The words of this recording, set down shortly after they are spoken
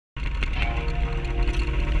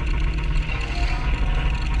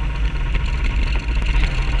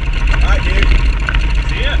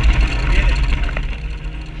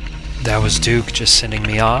was Duke just sending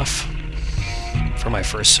me off for my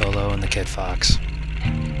first solo in the Kitfox.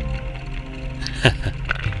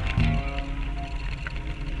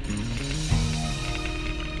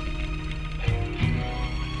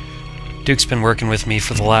 Duke's been working with me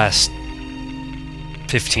for the last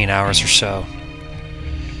 15 hours or so.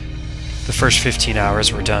 The first 15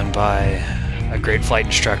 hours were done by a great flight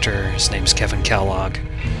instructor. His name's Kevin Kellogg.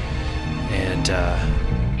 And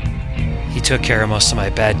he took care of most of my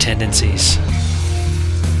bad tendencies.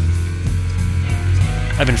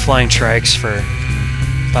 I've been flying trikes for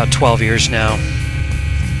about 12 years now.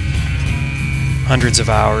 Hundreds of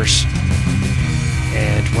hours.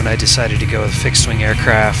 And when I decided to go with fixed-wing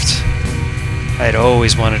aircraft, I had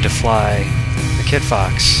always wanted to fly the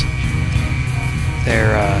Kitfox.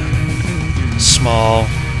 They're a small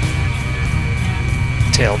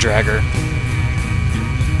Taildragger.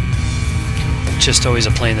 Just always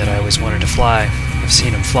a plane that I always wanted to fly. I've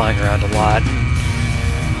seen them flying around a lot.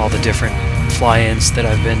 All the different fly-ins that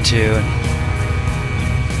I've been to.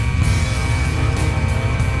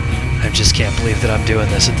 And I just can't believe that I'm doing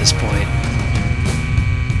this at this point.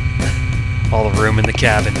 All the room in the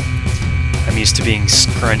cabin. I'm used to being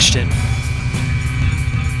scrunched in.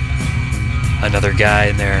 Another guy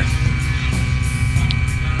in there.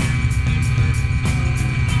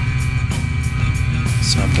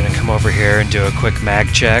 So I'm going to come over here and do a quick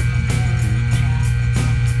mag check.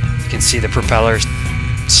 You can see the propeller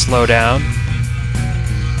slow down.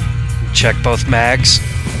 Check both mags.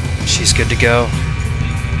 She's good to go.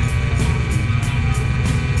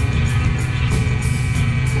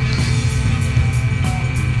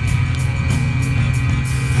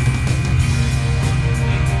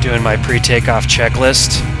 Doing my pre-takeoff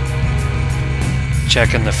checklist.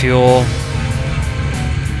 Checking the fuel,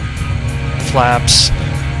 flaps.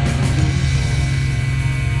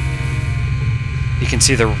 You can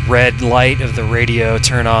see the red light of the radio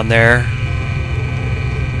turn on there.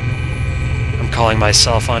 I'm calling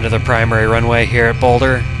myself onto the primary runway here at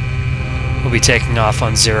Boulder. We'll be taking off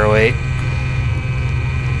on 08.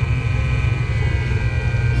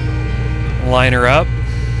 Liner up.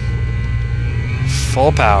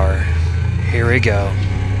 Full power. Here we go.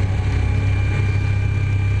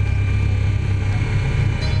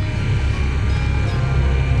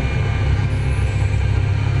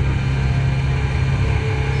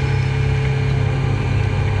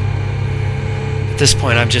 At this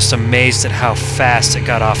point, I'm just amazed at how fast it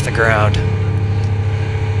got off the ground.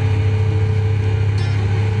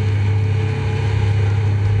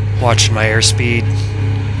 Watching my airspeed,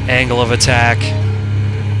 angle of attack,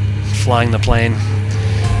 flying the plane.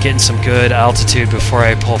 Getting some good altitude before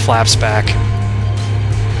I pull flaps back.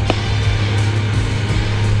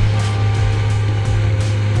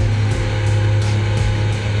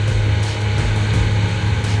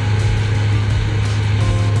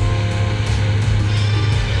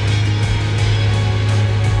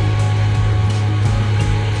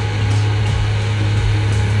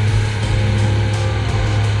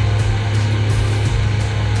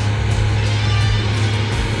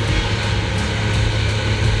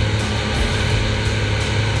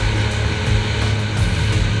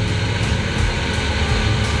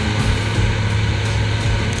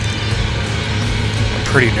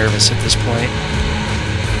 Pretty nervous at this point.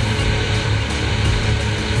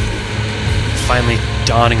 Finally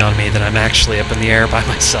dawning on me that I'm actually up in the air by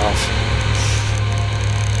myself.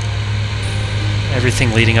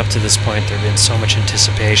 Everything leading up to this point, there's been so much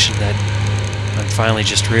anticipation that I'm finally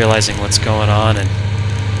just realizing what's going on, and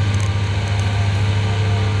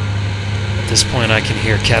at this point I can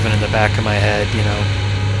hear Kevin in the back of my head, you know,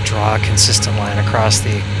 draw a consistent line across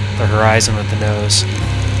the horizon with the nose.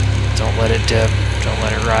 Don't let it dip. Don't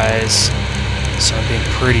let it rise. So I'm being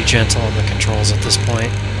pretty gentle on the controls at this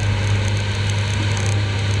point.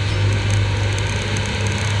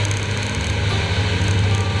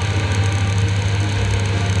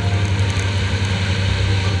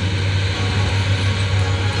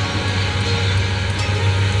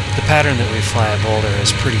 The pattern that we fly at Boulder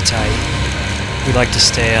is pretty tight. We like to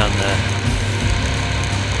stay on the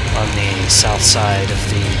south side of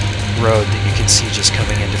the road that you can see just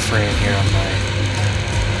coming into frame here on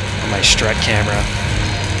my strut camera.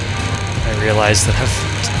 I realize that I've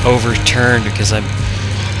overturned because I'm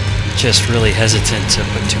just really hesitant to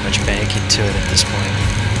put too much bank into it at this point.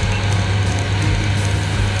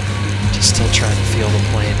 Just still trying to feel the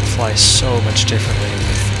plane fly so much differently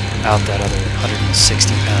without that other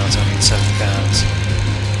 160 pounds, 170 pounds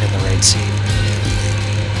in the right seat.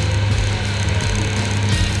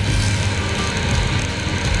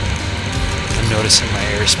 Noticing my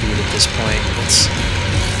airspeed at this point. It's,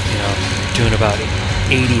 you know, doing about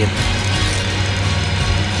 80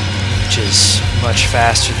 which is much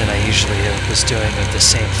faster than I usually was doing with the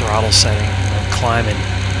same throttle setting. I'm climbing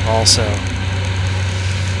also.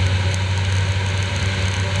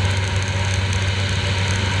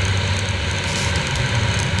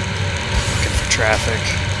 Looking for traffic.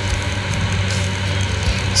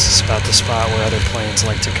 This is about the spot where other planes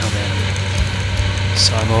like to come in.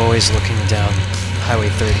 So I'm always looking down Highway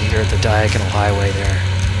 30, or the diagonal highway there,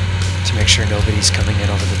 to make sure nobody's coming in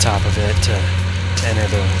over the top of it to enter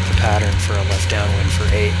the pattern for a left downwind for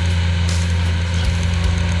 8.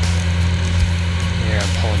 Here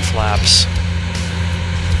I'm pulling flaps,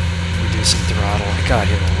 reducing throttle. I got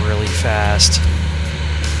here really fast.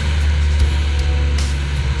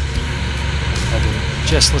 I've been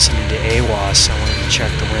just listening to AWAS, so I wanted to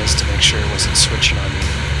check the winds to make sure it wasn't switching on me.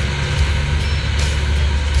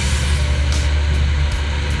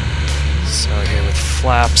 So here with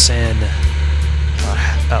flaps in,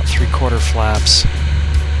 about 3/4 flaps,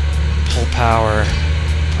 pull power,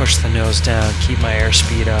 push the nose down, keep my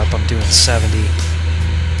airspeed up. I'm doing 70,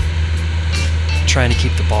 trying to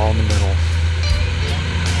keep the ball in the middle.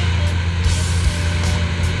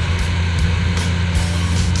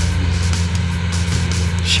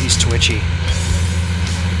 She's twitchy.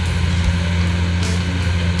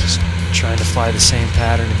 Just trying to fly the same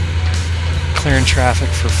pattern. Clearing traffic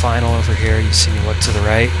for final over here. You see me look to the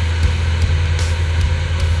right.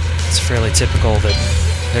 It's fairly typical that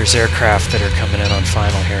there's aircraft that are coming in on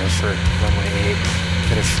final here for runway 8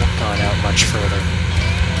 that have gone out much further.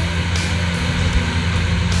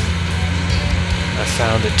 I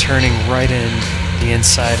found that turning right in the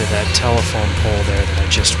inside of that telephone pole there that I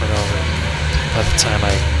just went over, by the time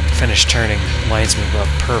I finish turning, lines me up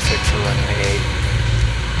perfect for runway 8.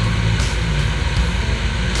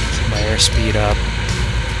 My airspeed up.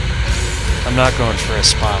 I'm not going for a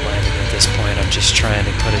spot landing at this point. I'm just trying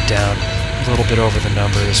to put it down a little bit over the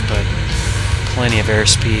numbers, but plenty of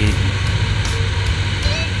airspeed.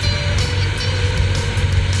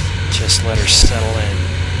 Just let her settle in.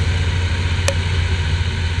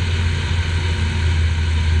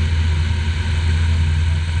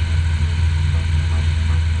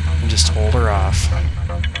 And just hold her off.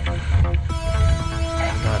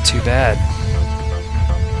 Not too bad.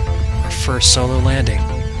 First solo landing.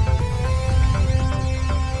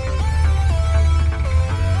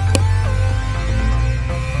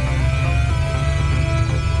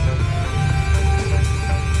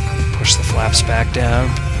 Push the flaps back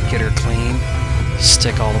down, get her clean,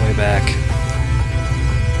 stick all the way back.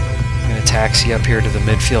 I'm going to taxi up here to the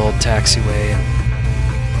midfield taxiway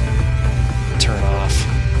and turn off.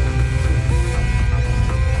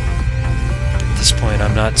 At this point,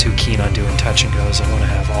 I'm not too keen on doing touch and goes. I want to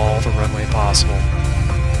have all the runway possible.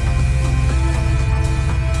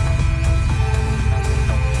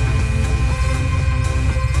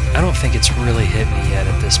 I don't think it's really hit me yet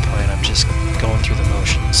at this point. I'm just going through the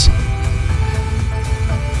motions.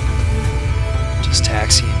 Just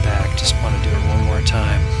taxiing back. Just want to do it one more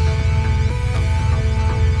time.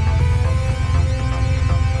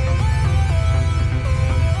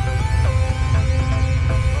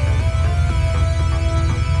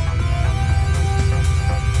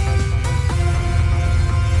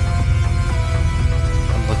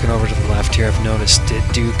 Over to the left here, I've noticed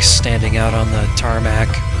Duke standing out on the tarmac.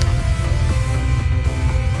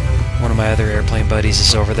 One of my other airplane buddies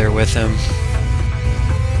is over there with him.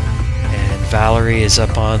 And Valerie is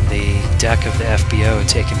up on the deck of the FBO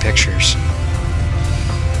taking pictures.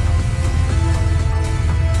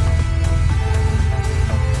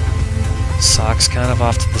 Sock's kind of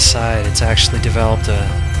off to the side. It's actually developed a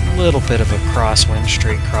little bit of a crosswind,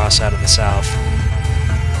 straight cross out of the south.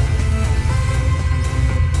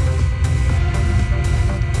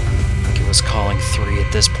 Was calling 3 at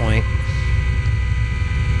this point.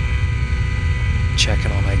 Checking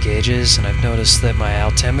all my gauges, and I've noticed that my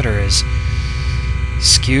altimeter is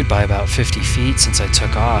skewed by about 50 feet since I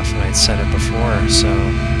took off, and I'd said it before, so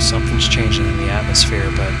something's changing in the atmosphere,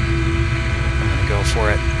 but I'm going to go for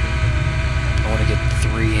it. I want to get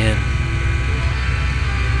 3 in.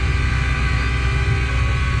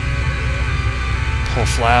 Pull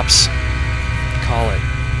flaps, call it.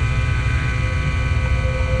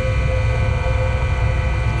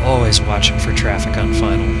 Always watching for traffic on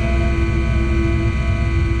final.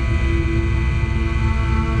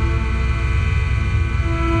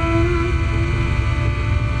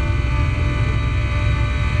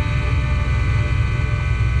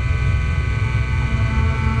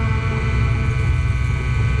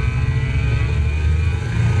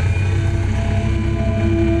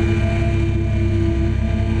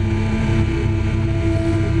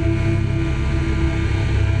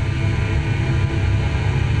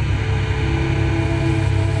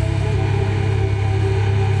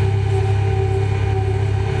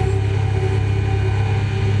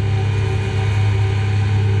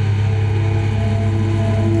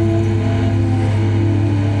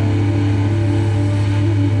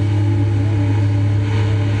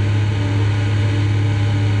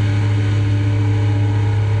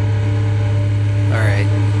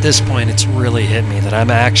 At this point, it's really hit me that I'm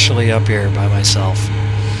actually up here by myself.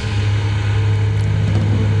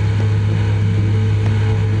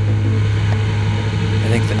 I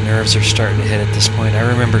think the nerves are starting to hit at this point. I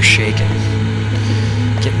remember shaking,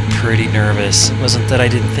 getting pretty nervous. It wasn't that I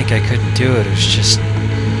didn't think I couldn't do it, it was just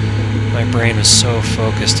my brain was so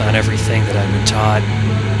focused on everything that I'd been taught,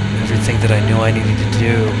 everything that I knew I needed to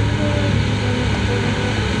do.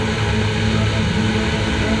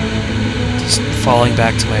 Just falling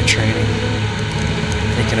back to my training,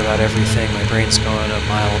 thinking about everything. My brain's going a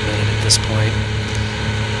mile a minute at this point.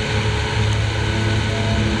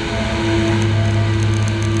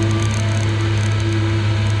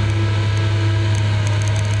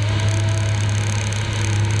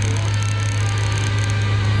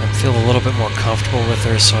 I feel a little bit more comfortable with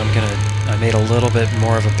her, so I made a little bit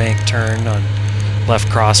more of a bank turn on left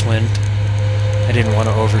crosswind. I didn't want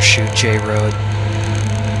to overshoot J Road.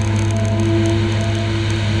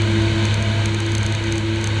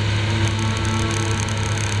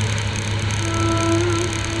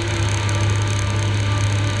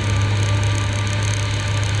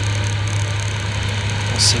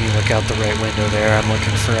 We'll see, look out the right window there. I'm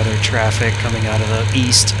looking for other traffic coming out of the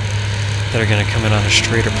east that are going to come in on a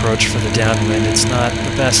straight approach for the downwind. It's not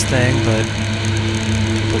the best thing, but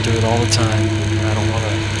people do it all the time. I don't want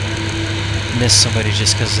to miss somebody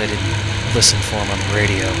just because I didn't listen for them on the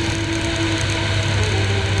radio.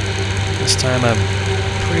 This time I'm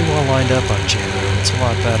pretty well lined up on J Road. It's a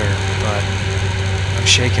lot better, but I'm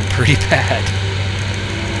shaking pretty bad.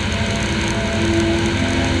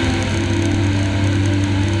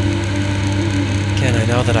 Again, I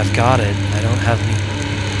know that I've got it. I don't have any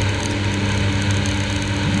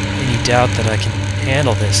doubt that I can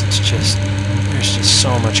handle this. It's just, there's just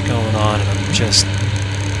so much going on, and I'm just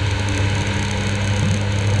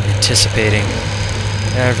anticipating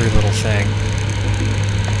every little thing.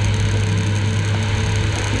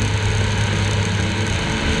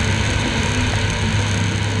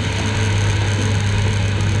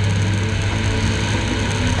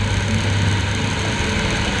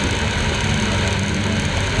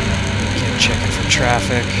 Again, checking for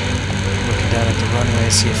traffic. Looking down at the runway,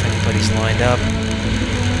 see if anybody's lined up.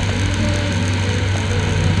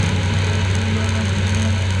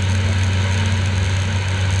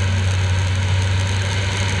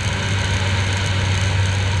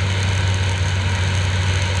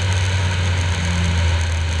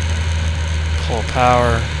 Pull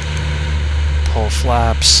power, pull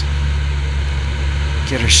flaps,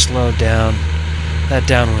 get her slowed down. That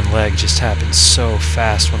downwind leg just happens so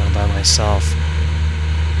fast when I'm by myself.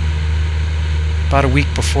 About a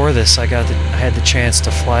week before this, I had the chance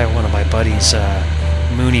to fly one of my buddies'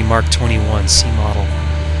 Mooney Mark 21 C model.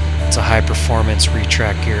 It's a high-performance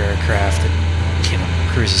retract gear aircraft that, you know,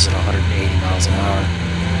 cruises at 180 miles an hour.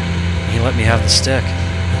 And he let me have the stick.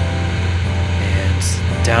 And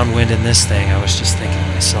downwind in this thing, I was just thinking to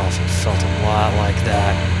myself, it felt a lot like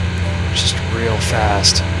that, just real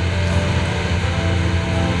fast.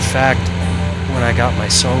 In fact, when I got my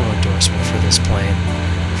solo endorsement for this plane,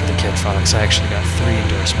 for the Kitfox, I actually got 3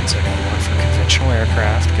 endorsements. I got one for conventional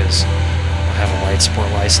aircraft because I have a light sport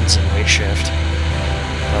license and weight shift.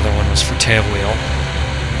 Another one was for tailwheel,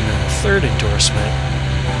 and then the 3rd endorsement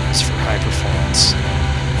is for high performance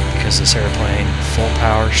because this airplane, full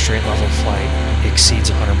power, straight level flight, exceeds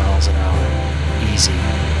 100 miles an hour, easy.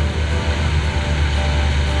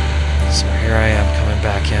 So here I am coming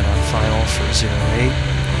back in on final for 08.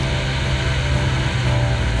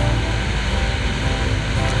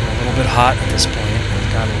 Bit hot at this point.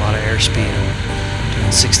 I've got a lot of airspeed. I'm doing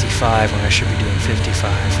 65 when I should be doing 55.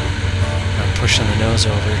 I'm pushing the nose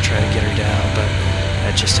over to try to get her down, but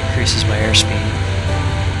that just increases my airspeed.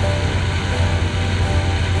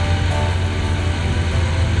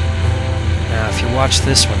 Now, if you watch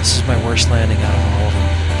this one, this is my worst landing out of all of them.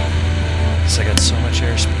 Because I got so much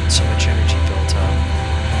airspeed, so much energy built up.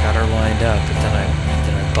 I got her lined up, but then I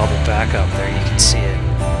bubbled back up there. You can see it.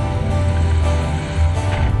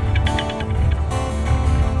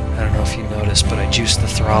 I don't know if you noticed, but I juiced the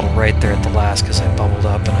throttle right there at the last because I bubbled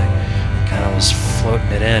up and I kind of was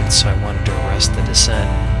floating it in, so I wanted to arrest the descent.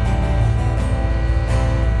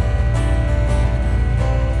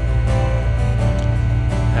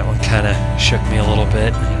 That one kind of shook me a little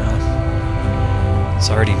bit, you know. I was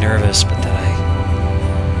already nervous, but then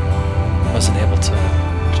I wasn't able to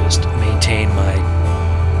just maintain my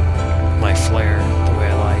flare the way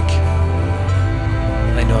I like.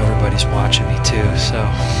 I know everybody's watching me too, so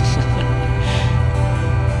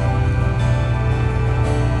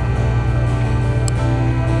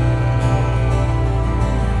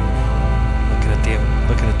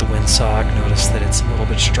looking at the windsock, nose notice that it's a little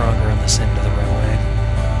bit stronger on this end of the runway.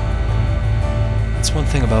 That's one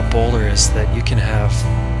thing about Boulder, is that you can have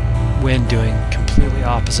wind doing completely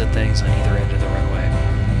opposite things on either end of the runway.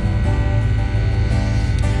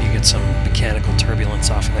 You get some mechanical turbulence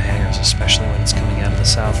off of the hangars, especially when it's coming out of the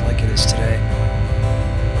south like it is today.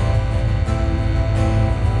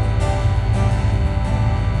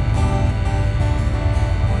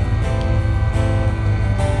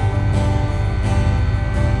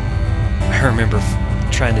 I remember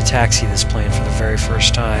trying to taxi this plane for the very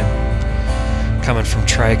first time, coming from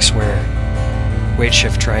trikes, where weight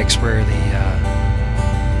shift trikes, where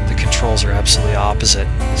the controls are absolutely opposite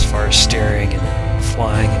as far as steering and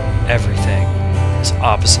flying and everything is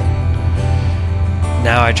opposite.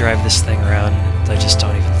 Now I drive this thing around and I just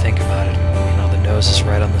don't even think about it. You know, the nose is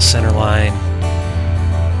right on the center line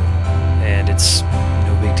and it's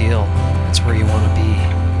no big deal. It's where you want to be.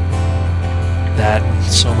 That and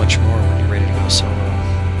so much more when you're ready to go solo.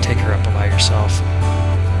 Take her up by yourself.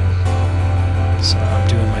 So I'm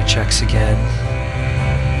doing my checks again.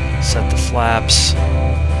 Set the flaps.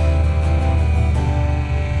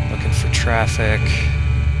 Looking for traffic.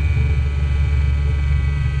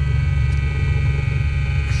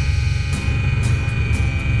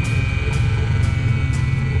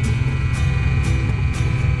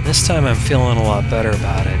 This time I'm feeling a lot better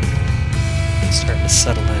about it. Starting to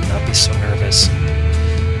settle in, not be so nervous.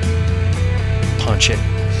 Punch it.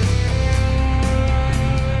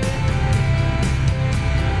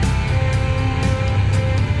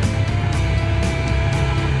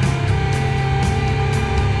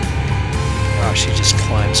 Wow, she just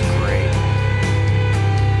climbs great.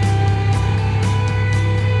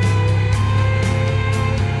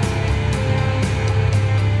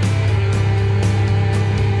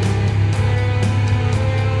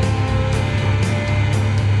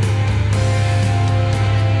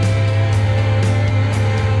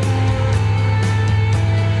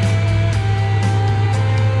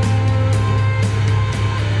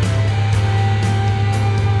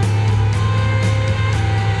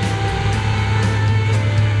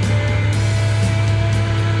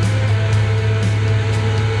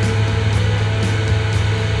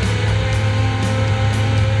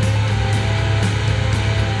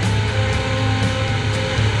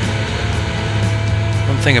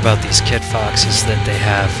 Thing about these Kitfox is that they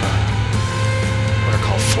have what are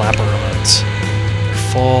called flaperons. They're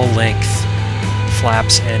full-length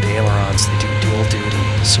flaps and ailerons. They do dual duty.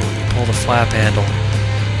 So when you pull the flap handle,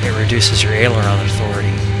 it reduces your aileron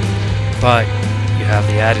authority, but you have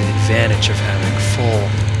the added advantage of having full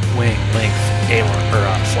wing length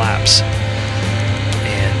flaps,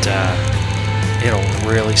 and it'll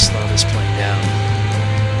really slow this plane down.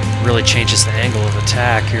 Really changes the angle of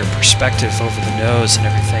attack, your perspective over the nose and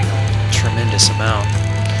everything a tremendous amount.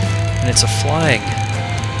 And it's a flying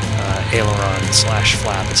aileron slash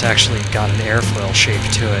flap. It's actually got an airfoil shape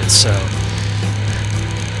to it, so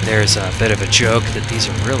there's a bit of a joke that these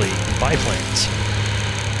are really biplanes.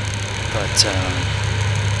 But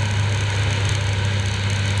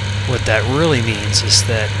what that really means is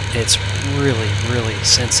that it's really, really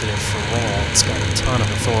sensitive for roll. It's got a ton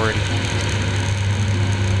of authority.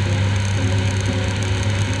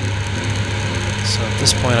 So at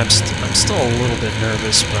this point, I'm still a little bit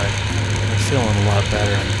nervous, but I'm feeling a lot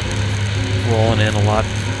better. I'm rolling in a lot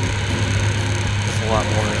with a lot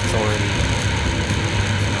more authority.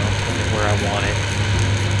 Putting it where I want it.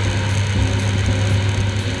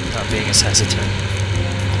 Not being as hesitant.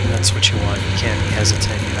 And that's what you want. You can't be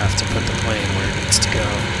hesitant. You have to put the plane where it needs to go.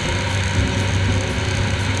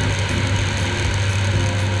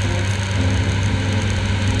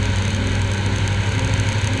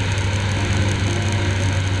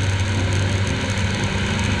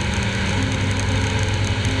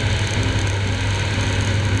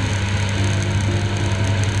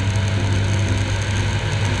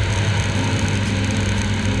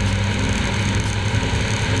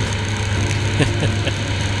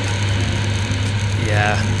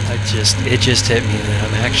 Yeah, it just hit me that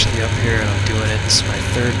I'm actually up here and I'm doing it. This is my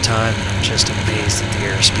third time and I'm just amazed at the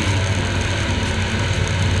airspeed.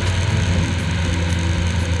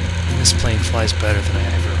 And this plane flies better than I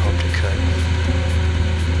ever hoped it could.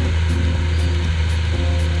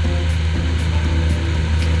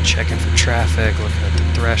 Okay, checking for traffic, looking at the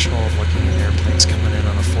threshold, looking at airplanes coming in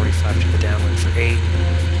on a 45 to the downwind for 8,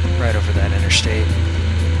 right over that interstate.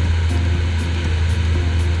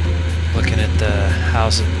 Looking at the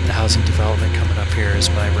housing development coming up here as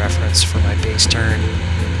my reference for my base turn.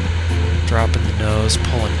 Dropping the nose,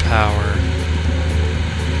 pulling power.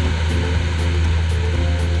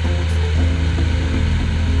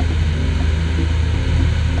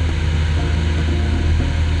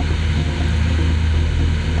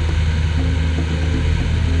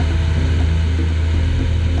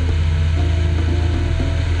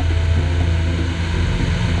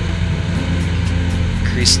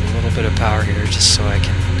 increase a little bit of power here just so I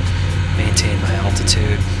can maintain my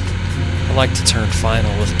altitude. I like to turn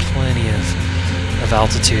final with plenty of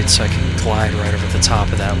altitude so I can glide right over the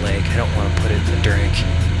top of that lake. I don't want to put it in the drink.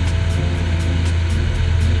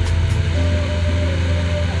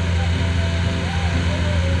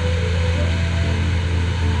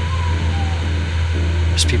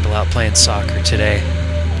 There's people out playing soccer today.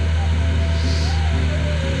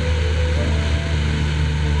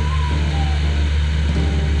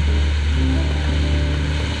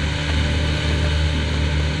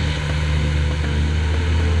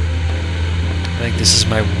 I think this is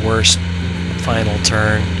my worst final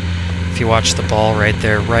turn. If you watch the ball right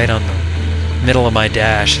there, right on the middle of my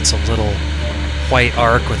dash, it's a little white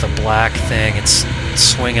arc with a black thing. It's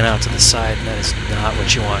swinging out to the side, and that is not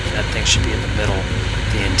what you want. That thing should be in the middle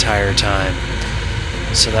the entire time.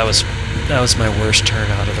 So that was my worst turn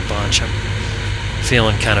out of the bunch. I'm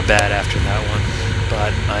feeling kind of bad after that one,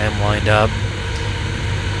 but I am lined up.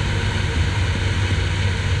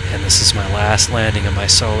 And this is my last landing of my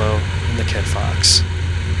solo in the Kitfox.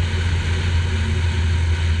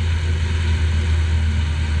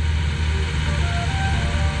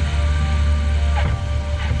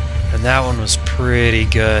 And that one was pretty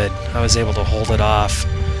good. I was able to hold it off.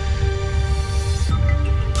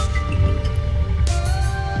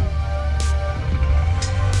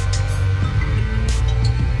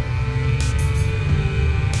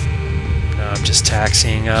 Now I'm just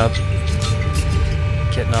taxiing up,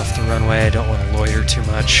 getting off the runway. I don't want to loiter too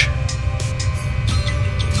much.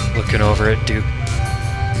 Looking over at Duke.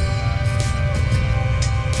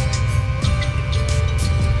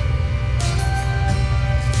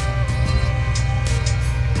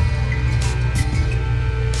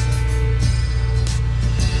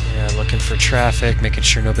 Yeah, looking for traffic, making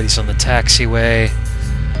sure nobody's on the taxiway.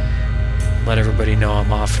 Let everybody know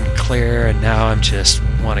I'm off and clear, and now I'm just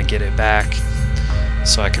want to get it back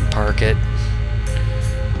so I can park it.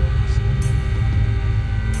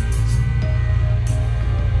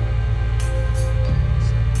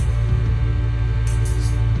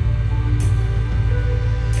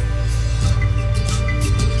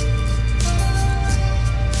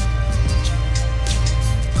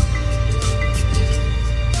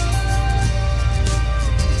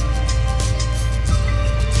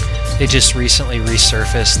 They just recently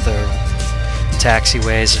resurfaced the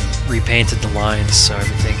taxiways and repainted the lines so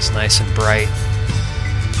everything's nice and bright.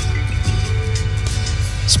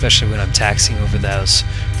 Especially when I'm taxiing over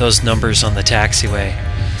those numbers on the taxiway.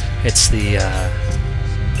 It's the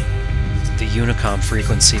Unicom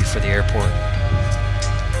frequency for the airport.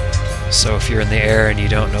 So if you're in the air and you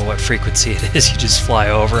don't know what frequency it is, you just fly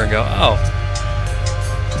over and go, oh,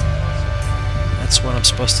 that's what I'm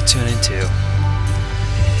supposed to tune into.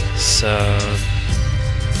 So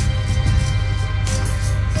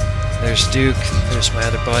there's Duke, there's my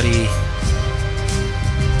other buddy.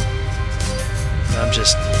 I'm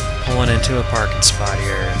just pulling into a parking spot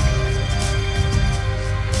here.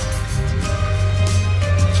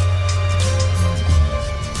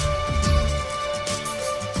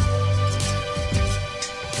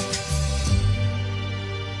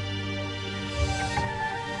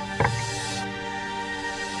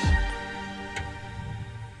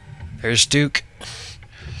 There's Duke.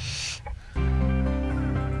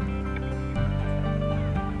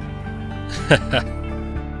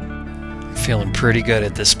 I'm feeling pretty good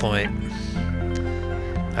at this point.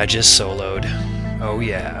 I just soloed. Oh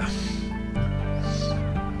yeah.